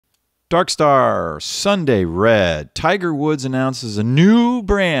Dark Star, Sunday Red. Tiger Woods announces a new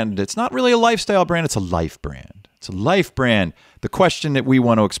brand. It's not really a lifestyle brand. It's a life brand. It's a life brand. The question that we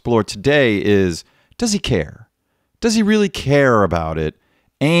want to explore today is, does he care? Does he really care about it?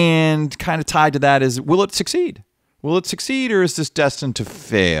 And kind of tied to that is, will it succeed? Will it succeed, or is this destined to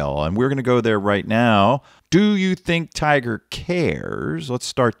fail? And we're going to go there right now. Do you think Tiger cares? Let's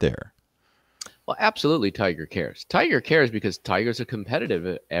start there. Well, absolutely, Tiger cares. Tiger cares because Tiger's a competitive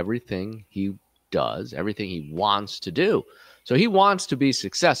at everything he does, everything he wants to do. So he wants to be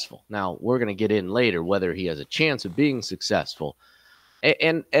successful. Now, we're going to get in later whether he has a chance of being successful.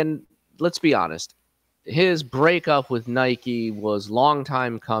 And let's be honest, his breakup with Nike was a long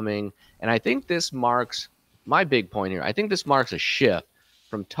time coming, and I think this marks my big point here. I think this marks a shift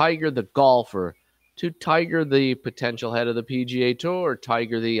from Tiger the golfer to Tiger the potential head of the PGA Tour,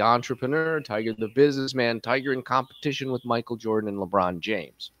 Tiger the entrepreneur, Tiger the businessman, Tiger in competition with Michael Jordan and LeBron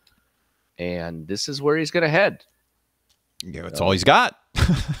James. And this is where he's going to head. Yeah, it's all he's got.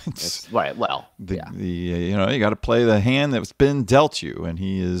 Right. Well, you got to play the hand that's been dealt you, and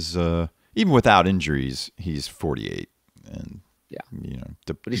he is even without injuries, he's 48, and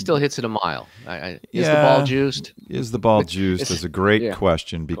but he still hits it a mile. Is the ball juiced? Is the ball juiced? Is a great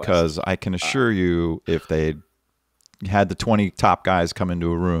question, because I can assure you, if they had the 20 top guys come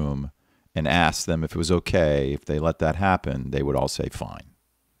into a room and ask them if it was okay, if they let that happen, they would all say fine.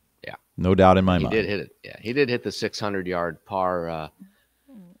 Yeah, no doubt in my mind. He did hit it. Yeah, he did hit the 600-yard par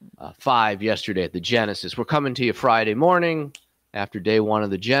 5 yesterday at the Genesis. We're coming to you Friday morning after day one of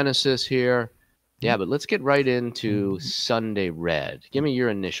the Genesis here. Yeah, but let's get right into Sunday Red. Give me your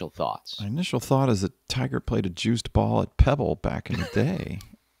initial thoughts. My initial thought is that Tiger played a juiced ball at Pebble back in the day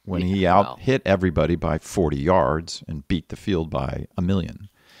when he hit everybody by 40 yards and beat the field by 1 million.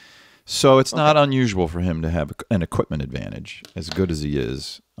 So it's not unusual for him to have an equipment advantage, as good as he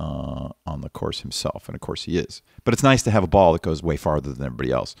is on the course himself. And, of course, he is. But it's nice to have a ball that goes way farther than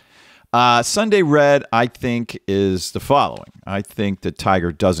everybody else. Sunday Red, I think, is the following. I think that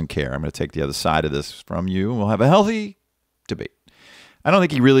Tiger doesn't care. I'm going to take the other side of this from you, and we'll have a healthy debate. I don't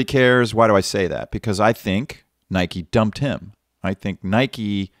think he really cares. Why do I say that? Because I think Nike dumped him. I think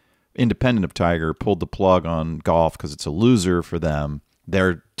Nike, independent of Tiger, pulled the plug on golf because it's a loser for them.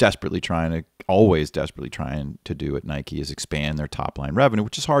 They're always desperately trying to do at Nike is expand their top-line revenue,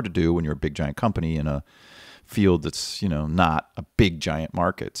 which is hard to do when you're a big, giant company in a field that's not a big giant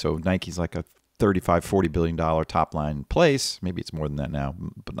market. So Nike's like a $35-40 billion top line place. Maybe it's more than that now,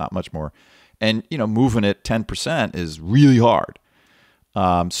 but not much more. And moving it 10% is really hard.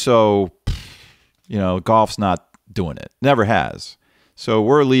 So golf's not doing it. Never has. So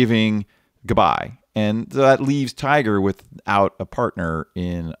we're leaving goodbye, and that leaves Tiger without a partner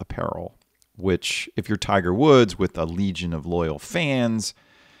in apparel. Which, if you're Tiger Woods with a legion of loyal fans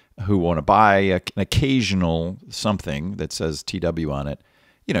who want to buy an occasional something that says TW on it,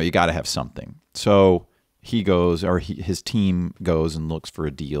 you got to have something. So he goes, or his team goes and looks for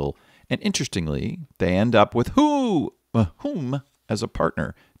a deal. And interestingly, they end up with whom as a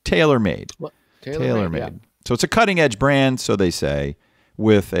partner? TaylorMade. TaylorMade. Yeah. So it's a cutting edge brand, so they say,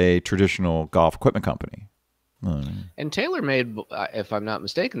 with a traditional golf equipment company. And TaylorMade, if I'm not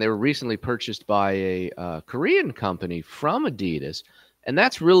mistaken, they were recently purchased by a Korean company from Adidas. And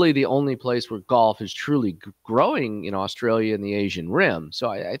that's really the only place where golf is truly growing in Australia and the Asian Rim. So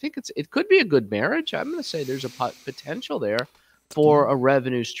I think it could be a good marriage. I'm going to say there's a potential there for a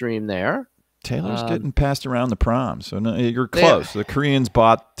revenue stream there. Taylor's getting passed around the prom, so no, you're close. The Koreans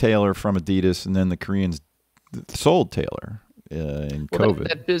bought Taylor from Adidas, and then the Koreans sold Taylor in COVID.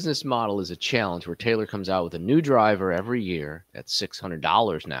 That business model is a challenge where Taylor comes out with a new driver every year at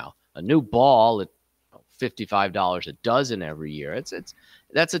 $600 now, a new ball at $55 a dozen every year.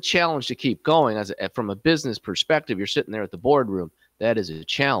 That's a challenge to keep going. From a business perspective, you're sitting there at the boardroom. That is a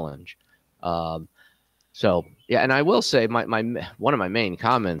challenge. So yeah, and I will say one of my main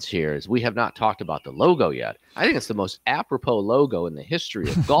comments here is we have not talked about the logo yet. I think it's the most apropos logo in the history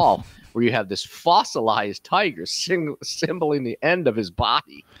of golf, where you have this fossilized tiger symboling the end of his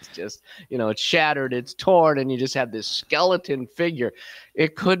body. It's just, it's shattered, it's torn, and you just have this skeleton figure.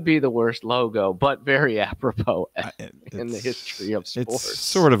 It could be the worst logo, but very apropos in the history of sports. It's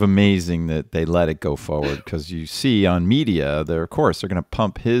sort of amazing that they let it go forward, because you see on media, they're going to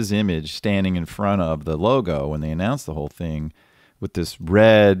pump his image standing in front of the logo when they announce the whole thing with this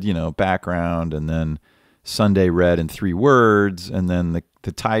red, background, and then Sunday Red in 3 words, and then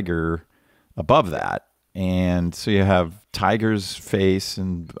the tiger above that. And so you have Tiger's face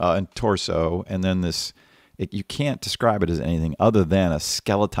and torso, and then you can't describe it as anything other than a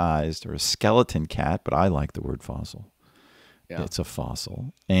skeletized or a skeleton cat, but I like the word fossil. Yeah. It's a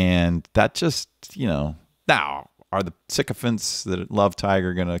fossil. And that just, now, are the sycophants that love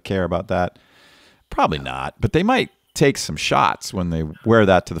Tiger going to care about that? Probably not. But they might take some shots when they wear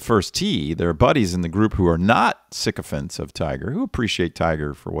that to the first tee. There are buddies in the group who are not sycophants of Tiger, who appreciate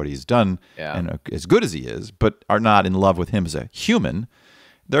Tiger for what he's done and as good as he is, but are not in love with him as a human.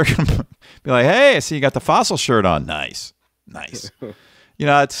 They're going to be like, hey, I see you got the fossil shirt on. Nice.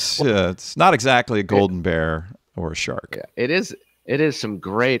 It's not exactly a golden bear or a shark. Yeah, it is some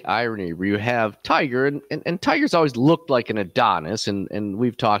great irony where you have Tiger, and Tiger's always looked like an Adonis, and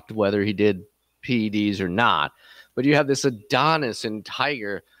we've talked whether he did PEDs or not, but you have this Adonis and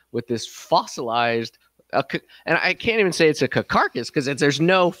Tiger with this fossilized, and I can't even say it's a carcass because there's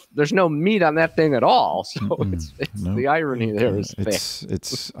no meat on that thing at all. So it's the irony there is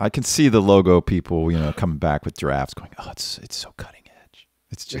it's I can see the logo people coming back with giraffes going, oh, it's so cutting edge.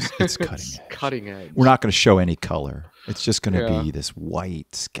 It's cutting edge. We're not going to show any color. It's just going to be this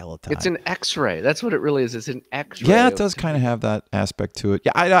white skeleton. It's an X-ray. That's what it really is. It's an X-ray. Yeah, it does kind of have that aspect to it.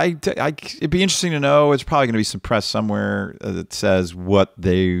 Yeah, it'd be interesting to know. It's probably going to be some press somewhere that says what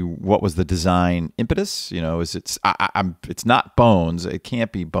was the design impetus. It's not bones. It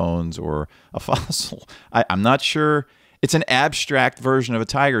can't be bones or a fossil. I'm not sure. It's an abstract version of a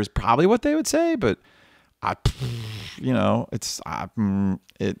tiger is probably what they would say, but it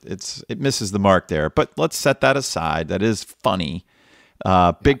misses the mark there. But let's set that aside. That is funny.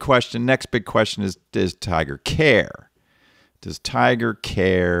 Big question. Next big question is: does Tiger care? Does Tiger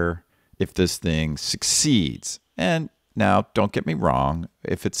care if this thing succeeds? And now, don't get me wrong.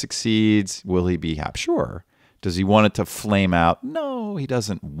 If it succeeds, will he be happy? Sure. Does he want it to flame out? No, he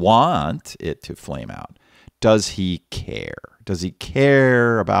doesn't want it to flame out. Does he care? Does he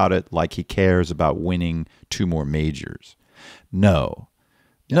care about it like he cares about winning 2 more majors? No.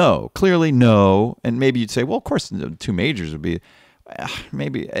 No, clearly no. And maybe you'd say, well, of course, 2 majors would be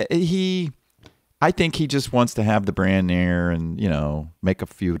maybe I think he just wants to have the brand there and, make a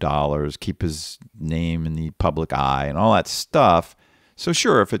few dollars, keep his name in the public eye and all that stuff. So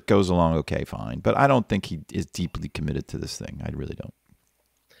sure, if it goes along, okay, fine. But I don't think he is deeply committed to this thing. I really don't.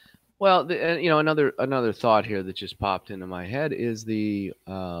 Well, another thought here that just popped into my head is the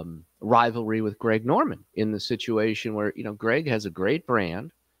rivalry with Greg Norman in the situation where, Greg has a great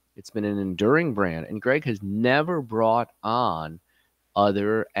brand. It's been an enduring brand, and Greg has never brought on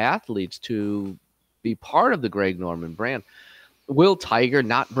other athletes to be part of the Greg Norman brand. Will Tiger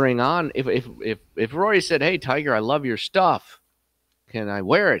not bring on if Rory said, "Hey, Tiger, I love your stuff. Can I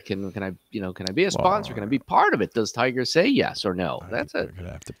wear it? Can I be a sponsor? Can I be part of it?" Does Tiger say yes or no? That's it. You're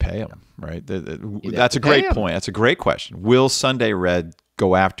gonna have to pay him, right? That's a great point. That's a great question. Will Sunday Red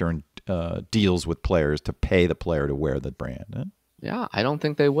go after deals with players to pay the player to wear the brand? Huh? Yeah, I don't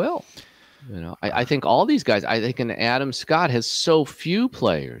think they will. I think all these guys. I think Adam Scott has so few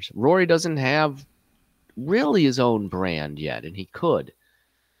players. Rory doesn't have really his own brand yet, and he could.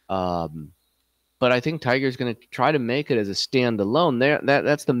 But I think Tiger's going to try to make it as a standalone.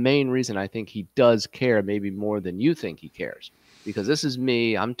 That's the main reason I think he does care, maybe more than you think he cares. Because this is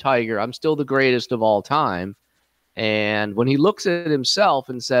me. I'm Tiger. I'm still the greatest of all time. And when he looks at himself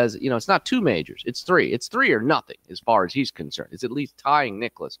and says, it's not 2 majors, it's 3. It's 3 or nothing as far as he's concerned. It's at least tying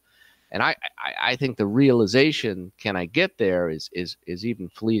Nicklaus. And I think the realization, can I get there, is even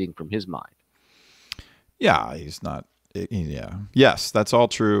fleeting from his mind. Yeah, he's not. Yeah. Yes, that's all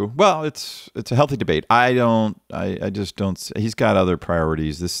true. Well, it's a healthy debate. I just don't. He's got other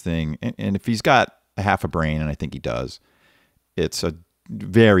priorities. This thing, and if he's got a half a brain, and I think he does, it's a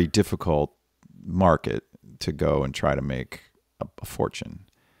very difficult market to go and try to make a fortune.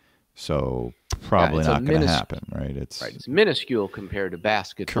 So probably not going to happen, right? It's minuscule compared to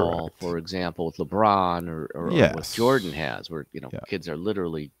basketball, correct, for example, with LeBron or what Jordan has, where kids are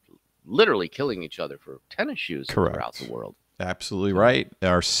literally killing each other for tennis shoes throughout the world. Absolutely right.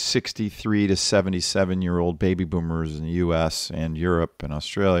 Our 63 to 77-year-old baby boomers in the U.S. and Europe and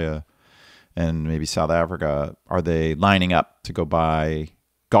Australia and maybe South Africa, are they lining up to go buy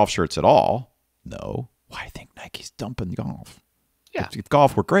golf shirts at all? No. Why? I think Nike's dumping golf. Yeah. If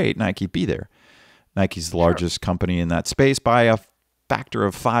golf were great, Nike'd be there. Nike's the largest company in that space by a factor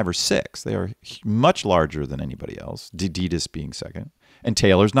of 5 or 6. They are much larger than anybody else, Adidas being second. And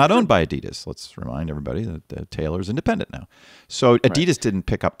Taylor's not owned by Adidas. Let's remind everybody that Taylor's independent now. So Adidas didn't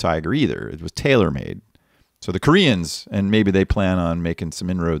pick up Tiger either. It was TaylorMade. So the Koreans, and maybe they plan on making some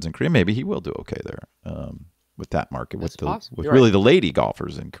inroads in Korea. Maybe he will do okay there with that market. With really the lady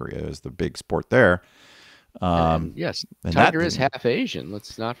golfers in Korea is the big sport there. Yes, Tiger is half Asian.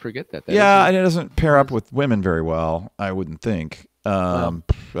 Let's not forget that. And it doesn't pair up with women very well, I wouldn't think. That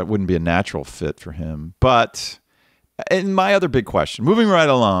wouldn't be a natural fit for him. But And my other big question, moving right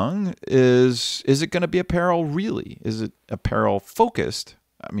along, is it going to be apparel really? Is it apparel focused?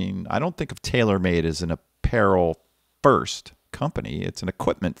 I mean, I don't think of TaylorMade as an apparel first company. It's an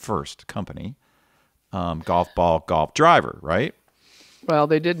equipment first company. Golf ball, golf driver, right? Well,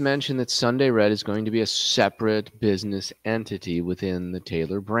 they did mention that Sunday Red is going to be a separate business entity within the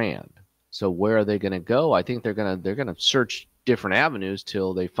Taylor brand. So where are they going to go? I think they're going to search different avenues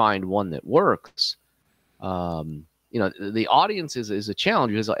till they find one that works. The audience is a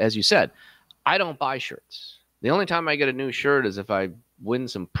challenge because, as you said, I don't buy shirts. The only time I get a new shirt is if I win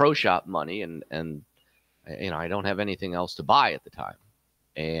some pro shop money and I don't have anything else to buy at the time.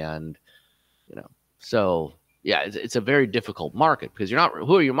 And, so yeah, it's a very difficult market because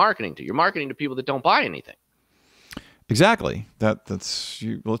who are you marketing to? You're marketing to people that don't buy anything. Exactly. Let's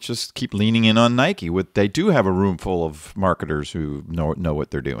just keep leaning in on Nike. They do have a room full of marketers who know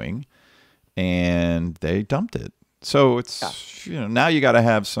what they're doing, and they dumped it. So it's now you got to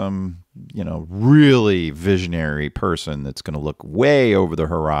have some really visionary person that's going to look way over the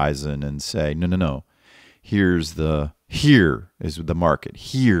horizon and say no. Here is the market.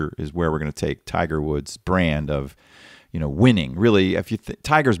 Here is where we're going to take Tiger Woods' brand of winning. Really, if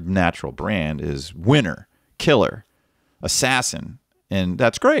Tiger's natural brand is winner, killer, assassin, and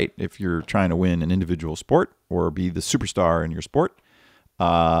that's great if you're trying to win an individual sport or be the superstar in your sport.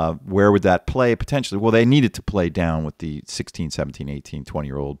 Where would that play potentially? Well, they needed to play down with the 16, 17, 18,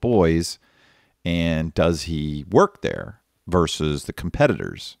 20-year-old boys. And does he work there versus the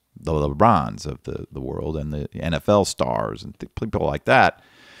competitors, the LeBrons of the world and the NFL stars and people like that?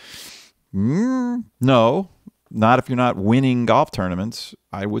 No, not if you're not winning golf tournaments,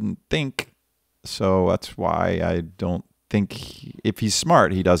 I wouldn't think. So that's why I don't think if he's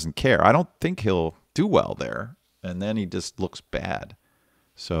smart, he doesn't care. I don't think he'll do well there. And then he just looks bad.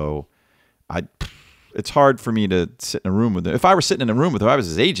 So it's hard for me to sit in a room with him. If I were sitting in a room with him, if I was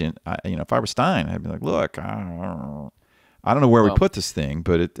his agent, if I were Stein, I'd be like, look, I don't know where we put this thing,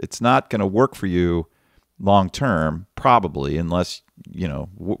 but it's not going to work for you long term, probably, unless,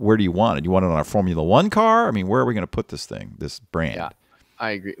 where do you want it? You want it on a Formula One car? I mean, where are we going to put this thing, this brand? Yeah,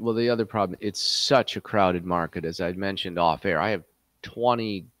 I agree. Well, the other problem, it's such a crowded market, as I mentioned off air. I have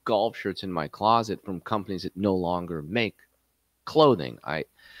 20 golf shirts in my closet from companies that no longer make clothing. I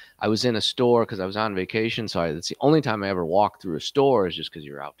was in a store because I was on vacation, so that's the only time I ever walked through a store is just because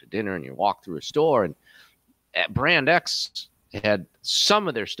you're out to dinner and you walk through a store. And at Brand X had some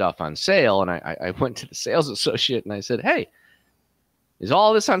of their stuff on sale, and I went to the sales associate and I said, "Hey, is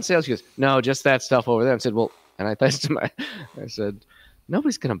all this on sale?" She goes, "No, just that stuff over there." I said, "Well," and I said,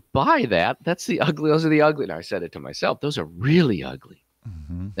 "Nobody's gonna buy that. That's the ugly. Those are the ugly." And I said it to myself. Those are really ugly.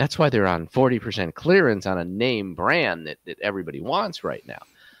 Mm-hmm. That's why they're on 40% clearance on a name brand that everybody wants right now.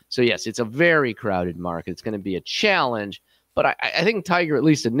 So yes, it's a very crowded market. It's going to be a challenge, but I think Tiger, at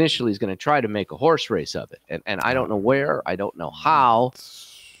least initially, is going to try to make a horse race of it. And I don't know where, I don't know how.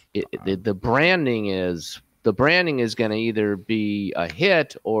 The branding is going to either be a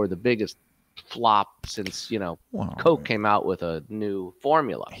hit or the biggest flop since Coke came out with a new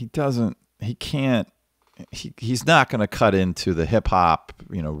formula. He's not going to cut into the hip hop,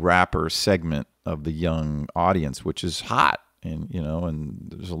 rapper segment of the young audience, which is hot. And,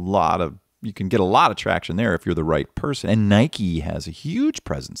 and there's you can get a lot of traction there if you're the right person. And Nike has a huge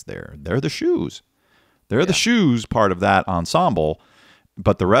presence there. They're the shoes. They're the shoes part of that ensemble,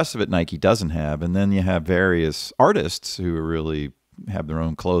 but the rest of it Nike doesn't have. And then you have various artists who really have their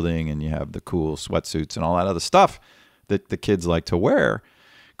own clothing, and you have the cool sweatsuits and all that other stuff that the kids like to wear.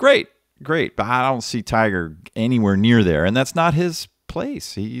 Great. But I don't see Tiger anywhere near there. And that's not his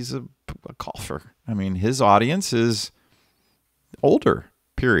place. He's a golfer. I mean, his audience is older,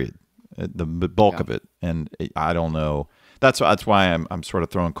 period, the bulk of it. And I don't know. That's why I'm sort of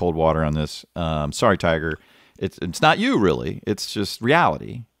throwing cold water on this. Sorry, Tiger. It's not you, really. It's just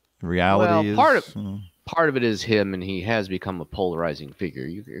reality. Reality is part of it is him, and he has become a polarizing figure.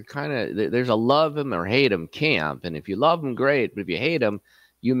 You're kind of there's a love him or hate him camp, and if you love him, great. But if you hate him,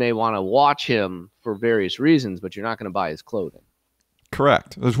 you may want to watch him for various reasons, but you're not going to buy his clothing.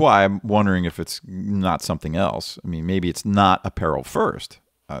 Correct. That's why I'm wondering if it's not something else. I mean, maybe it's not apparel first.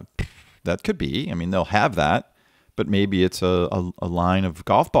 That could be. I mean, they'll have that, but maybe it's a line of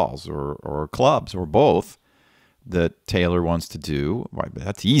golf balls or clubs or both that Taylor wants to do.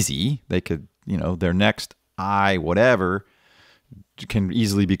 That's easy. They could, their next whatever can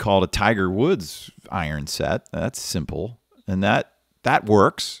easily be called a Tiger Woods iron set. That's simple. And that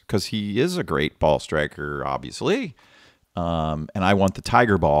works because he is a great ball striker, obviously. And I want the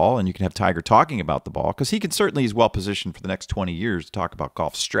Tiger ball, and you can have Tiger talking about the ball because he's well positioned for the next 20 years to talk about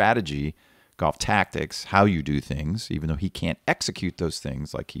golf strategy, golf tactics, how you do things, even though he can't execute those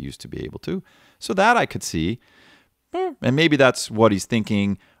things like he used to be able to. So that I could see. And maybe that's what he's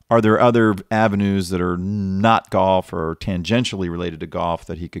thinking. Are there other avenues that are not golf or tangentially related to golf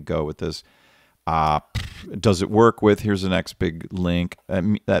that he could go with this? Does it work with, here's the next big link,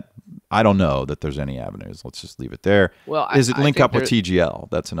 that I don't know that there's any avenues. Let's just leave it there. Well, Is it link up with TGL?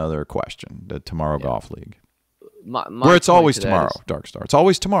 That's another question, the Tomorrow Golf League. Where it's always tomorrow, Dark Star. It's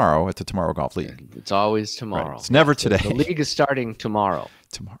always tomorrow at the Tomorrow Golf League. It's always tomorrow. Right. It's never today. The league is starting tomorrow.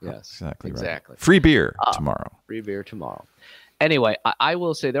 Tomorrow. Yes, exactly. Exactly. Right. Free beer tomorrow. Free beer tomorrow. Anyway, I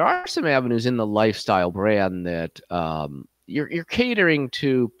will say there are some avenues in the lifestyle brand that you're catering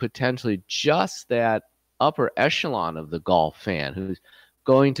to potentially just that upper echelon of the golf fan who's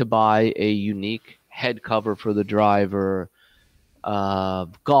going to buy a unique head cover for the driver,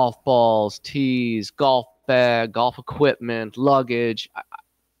 golf balls, tees, golf bag, golf equipment, luggage,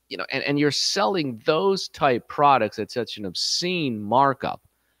 and you're selling those type products at such an obscene markup.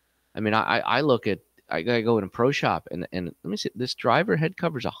 I mean, I look at, I go in a pro shop and let me see, this driver head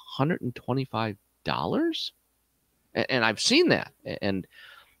cover is $125. And I've seen that. And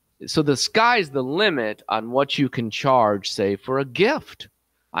so the sky's the limit on what you can charge, say, for a gift.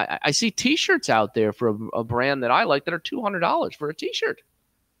 I see T-shirts out there for a brand that I like that are $200 for a T-shirt.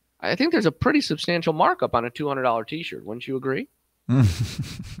 I think there's a pretty substantial markup on a $200 T-shirt. Wouldn't you agree?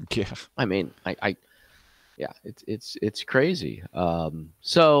 Yeah. I mean, yeah, it's crazy.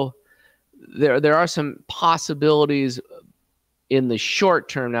 So there are some possibilities in the short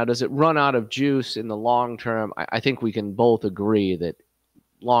term. Now, does it run out of juice in the long term? I think we can both agree that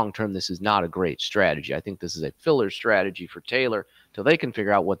long term, this is not a great strategy. I think this is a filler strategy for Taylor till they can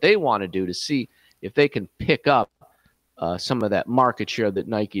figure out what they want to do to see if they can pick up some of that market share that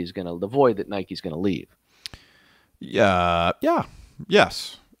Nike is going to, the void that Nike's going to leave. Yeah.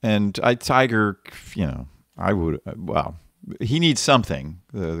 Yes. And Tiger, I would, well, he needs something.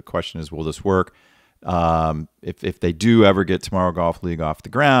 The question is, will this work? If they do ever get Tomorrow Golf League off the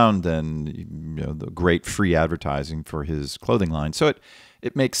ground, then the great free advertising for his clothing line. So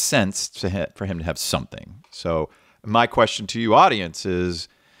it makes sense for him to have something. So my question to you, audience, is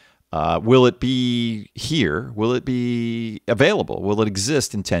will it be here? Will it be available? Will it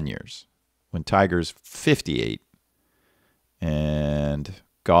exist in 10 years when Tiger's 58 and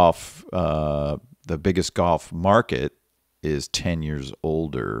golf, the biggest golf market is 10 years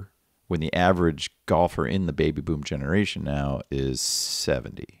older, when the average golfer in the baby boom generation now is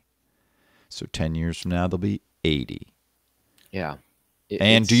 70. So 10 years from now, they'll be 80. Yeah.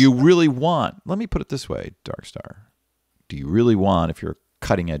 And do you really want, let me put it this way, Dark Star, do you really want, if you're a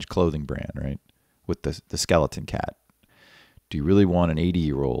cutting-edge clothing brand, right, with the skeleton cat, do you really want an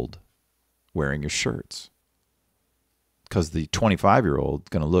 80-year-old wearing your shirts? Because the 25-year-old is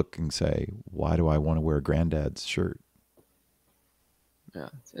going to look and say, why do I want to wear granddad's shirt? Yeah,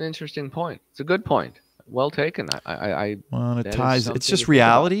 it's an interesting point. It's a good point. Well taken. Well, it ties. It's just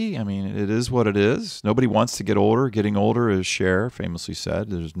reality. I mean, it is what it is. Nobody wants to get older. Getting older, as Cher famously said,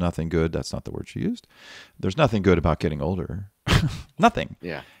 there's nothing good. That's not the word she used. There's nothing good about getting older. Nothing.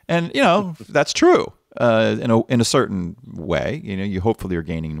 Yeah. And that's true. In a certain way, you hopefully are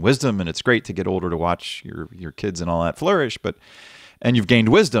gaining wisdom, and it's great to get older to watch your kids and all that flourish. And you've gained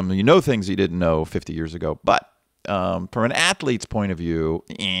wisdom. You know things you didn't know 50 years ago. But from an athlete's point of view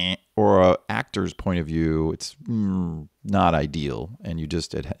or an actor's point of view, it's not ideal, and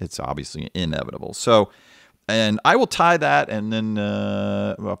it's obviously inevitable. So, and I will tie that, and then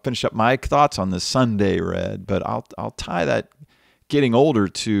I'll finish up my thoughts on this Sunday, Red. But I'll tie that getting older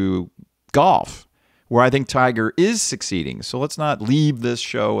to golf, where I think Tiger is succeeding. So let's not leave this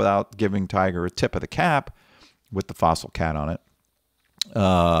show without giving Tiger a tip of the cap with the fossil cat on it.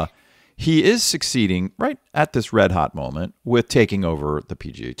 He is succeeding right at this red hot moment with taking over the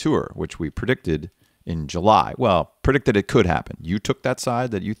PGA Tour, which we predicted in July. Well, predicted it could happen. You took that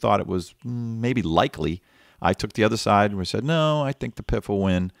side that you thought it was maybe likely. I took the other side and we said, no, I think the PIF will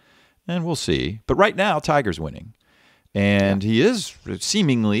win, and we'll see. But right now, Tiger's winning. And he is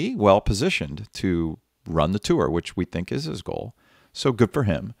seemingly well positioned to run the tour, which we think is his goal. So good for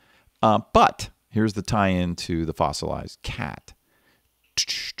him. But here's the tie-in to the fossilized cat.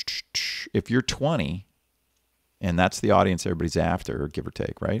 If you're 20, and that's the audience everybody's after, give or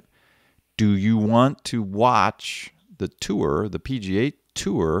take, right? Do you want to watch the tour, the PGA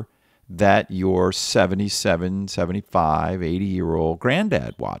Tour, that your 77, 75, 80-year-old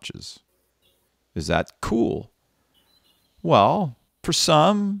granddad watches? Is that cool? Well, for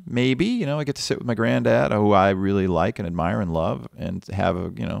some, maybe. I get to sit with my granddad, who I really like and admire and love, and have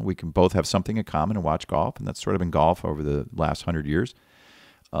we can both have something in common and watch golf, and that's sort of been golf over the last 100 years.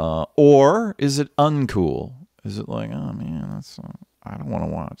 Or is it uncool? Is it like, oh man, I don't want to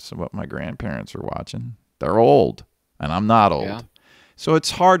watch what my grandparents are watching. They're old, and I'm not old. Yeah. So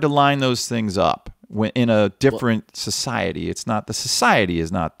it's hard to line those things up. When in a different society, the society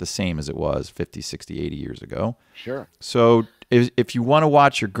is not the same as it was 50, 60, 80 years ago. Sure. So if you want to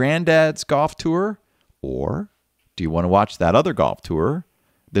watch your granddad's golf tour, or do you want to watch that other golf tour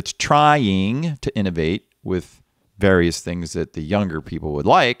that's trying to innovate with various things that the younger people would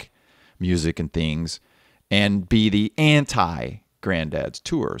like, music and things, and be the anti-granddad's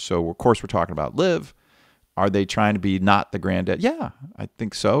tour? So, of course, we're talking about Live. Are they trying to be not the granddad? Yeah, I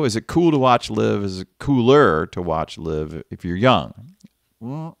think so. Is it cool to watch Live? Is it cooler to watch Live if you're young?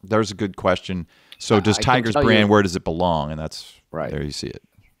 Well, there's a good question. So does Tiger's brand, where does it belong? And that's right. There you see it.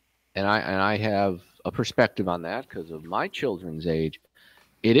 And I have a perspective on that because of my children's age.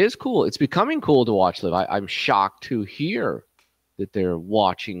 It is cool. It's becoming cool to watch Live. I'm shocked to hear that they're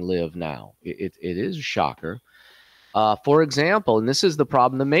watching Live now. It is a shocker. For example, and this is the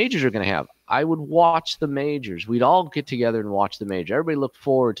problem the majors are going to have. I would watch the majors. We'd all get together and watch the major. Everybody looked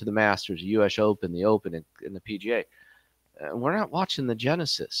forward to the Masters, the U.S. Open, the Open, and the PGA. We're not watching the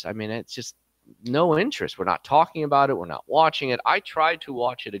Genesis. I mean, it's just no interest. We're not talking about it. We're not watching it. I tried to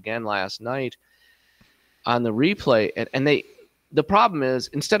watch it again last night on the replay, and the problem is,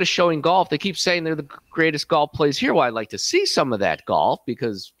 instead of showing golf, they keep saying they're the greatest golf players here. Well, I'd like to see some of that golf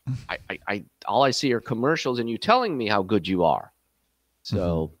because all I see are commercials and you telling me how good you are.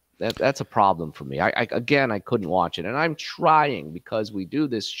 So that's a problem for me. I couldn't watch it, and I'm trying because we do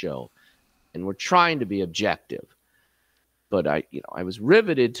this show, and we're trying to be objective. But I was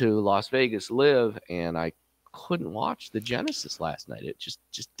riveted to Las Vegas Live, and I couldn't watch the Genesis last night. It just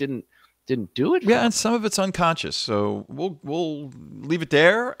didn't do it. Yeah, and some of it's unconscious. So we'll leave it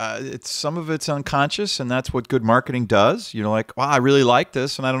there. Some of it's unconscious, and that's what good marketing does. Like, wow, I really like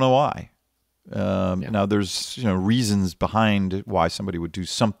this, and I don't know why. Now there's reasons behind why somebody would do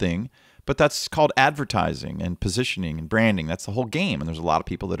something, but that's called advertising and positioning and branding. That's the whole game, and there's a lot of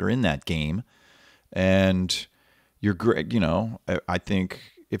people that are in that game. And you're great. I think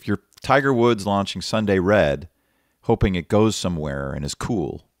if you're Tiger Woods launching Sunday Red, hoping it goes somewhere and is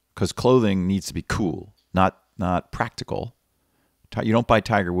cool, because clothing needs to be cool, not practical. You don't buy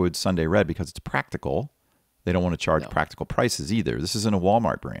Tiger Woods Sunday Red because it's practical. They don't want to charge practical prices either. This isn't a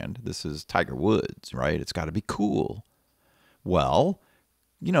Walmart brand. This is Tiger Woods, right? It's got to be cool. Well,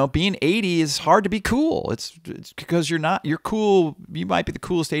 being 80 is hard to be cool. It's because you're cool. You might be the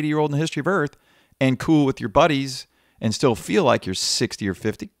coolest 80-year-old in the history of Earth and cool with your buddies and still feel like you're 60 or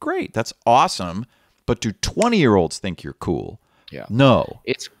 50. Great. That's awesome. But do 20-year-olds think you're cool? Yeah. No.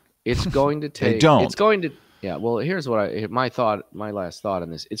 It's going to take. They don't. It's going to. Yeah. Well, here's what my last thought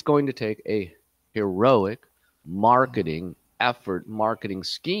on this. It's going to take a heroic marketing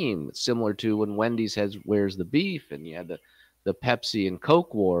scheme, similar to when Wendy's has Where's the Beef, and you had the Pepsi and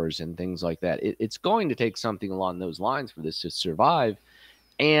Coke wars and things like that. It's going to take something along those lines for this to survive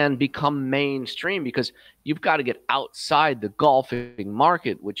and become mainstream, because you've got to get outside the golfing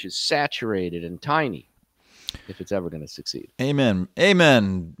market, which is saturated and tiny, if it's ever going to succeed. Amen.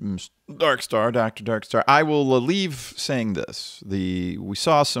 Amen. Dr. Darkstar. I will leave saying this. We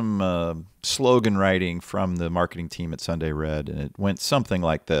saw some slogan writing from the marketing team at Sunday Red, and it went something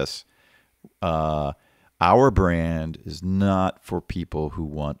like this. Our brand is not for people who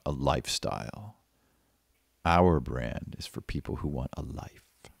want a lifestyle. Our brand is for people who want a life.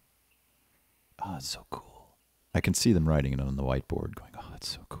 Oh, it's so cool. I can see them writing it on the whiteboard going, oh, that's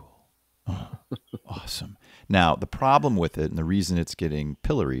so cool. Oh, awesome. Now, the problem with it, and the reason it's getting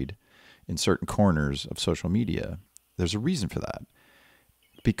pilloried in certain corners of social media, there's a reason for that.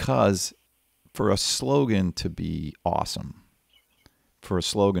 Because for a slogan to be awesome, for a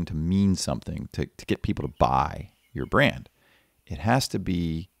slogan to mean something, to get people to buy your brand, it has to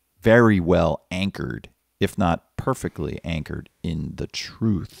be very well anchored, if not perfectly anchored in the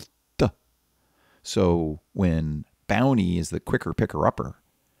truth. So when Bounty is the quicker picker-upper,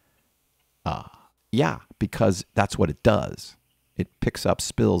 because that's what it does. It picks up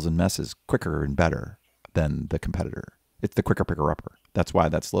spills and messes quicker and better than the competitor. It's the quicker picker-upper. That's why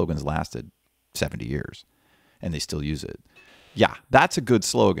that slogan's lasted 70 years, and they still use it. Yeah, that's a good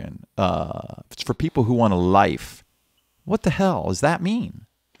slogan. It's for people who want a life. What the hell does that mean?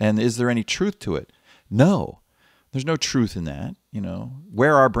 And is there any truth to it? No. There's no truth in that.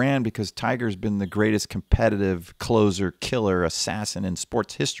 Wear our brand because Tiger's been the greatest competitive closer, killer, assassin in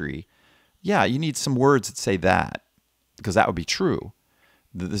sports history. Yeah, you need some words that say that, because that would be true.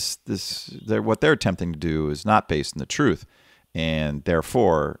 What they're attempting to do is not based in the truth, and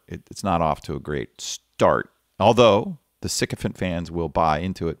therefore it's not off to a great start. Although the sycophant fans will buy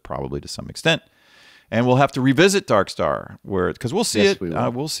into it probably to some extent. And we'll have to revisit Dark Star because we'll see it.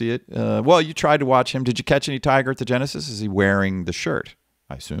 We'll see it. Well, you tried to watch him. Did you catch any Tiger at the Genesis? Is he wearing the shirt?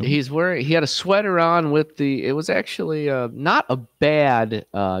 I assume he had a sweater on with it was actually not a bad,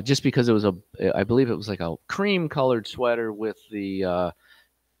 just because it was I believe it was like a cream colored sweater with the,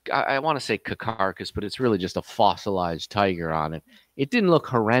 I want to say carcass, but it's really just a fossilized tiger on it. It didn't look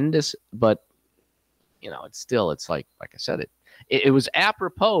horrendous, but it's like I said, it was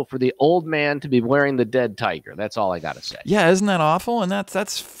apropos for the old man to be wearing the dead tiger. That's all I got to say. Yeah, isn't that awful? And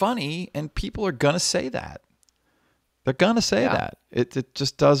that's funny, and people are going to say that. They're going to say that. It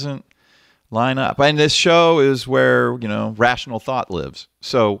just doesn't line up. And this show is where, rational thought lives.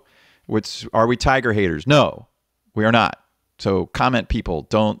 So are we Tiger haters? No, we are not. So comment, people.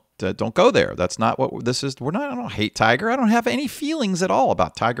 Don't go there. That's not what this is. I don't hate Tiger. I don't have any feelings at all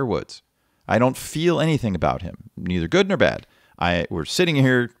about Tiger Woods. I don't feel anything about him, neither good nor bad. We're sitting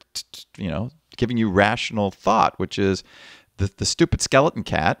here, giving you rational thought, which is the stupid skeleton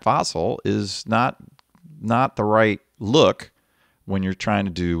cat fossil is not the right look when you're trying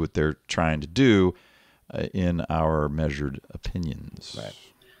to do what they're trying to do in our measured opinions. Right.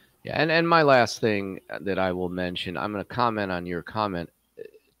 Yeah, and my last thing that I will mention, I'm going to comment on your comment.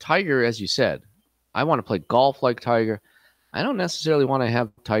 Tiger, as you said, I want to play golf like Tiger. I don't necessarily want to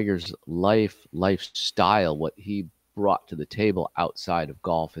have Tiger's lifestyle, what he brought to the table outside of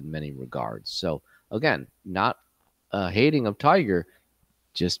golf in many regards. So again, not hating of Tiger,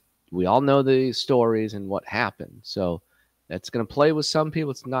 just we all know the stories and what happened. So that's going to play with some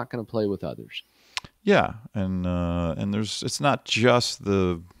people. It's not going to play with others. Yeah, and it's not just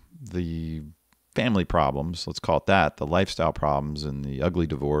the family problems. Let's call it that. The lifestyle problems and the ugly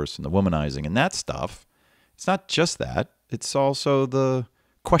divorce and the womanizing and that stuff. It's not just that. It's also the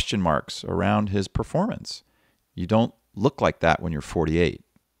question marks around his performance. You don't look like that when you're 48.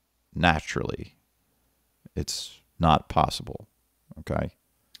 Naturally, it's not possible. Okay.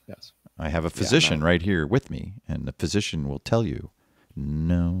 Yes. I have a physician right here with me, and the physician will tell you,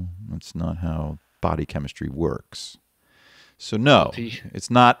 no, that's not how body chemistry works. So no, it's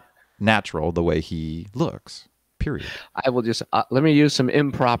not natural the way he looks, period. I will just, let me use some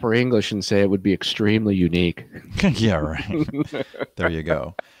improper English and say it would be extremely unique. Yeah, right. There you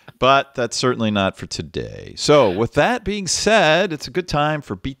go. But that's certainly not for today. So with that being said, it's a good time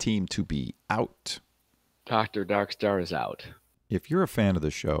for B Team to be out. Dr. Darkstar is out. If you're a fan of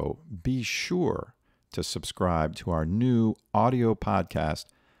the show, be sure to subscribe to our new audio podcast.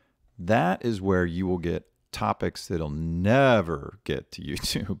 That is where you will get topics that'll never get to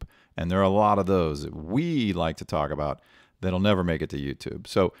YouTube. And there are a lot of those that we like to talk about that'll never make it to YouTube.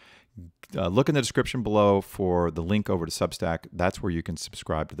 So look in the description below for the link over to Substack. That's where you can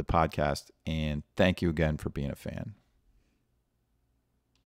subscribe to the podcast. And thank you again for being a fan.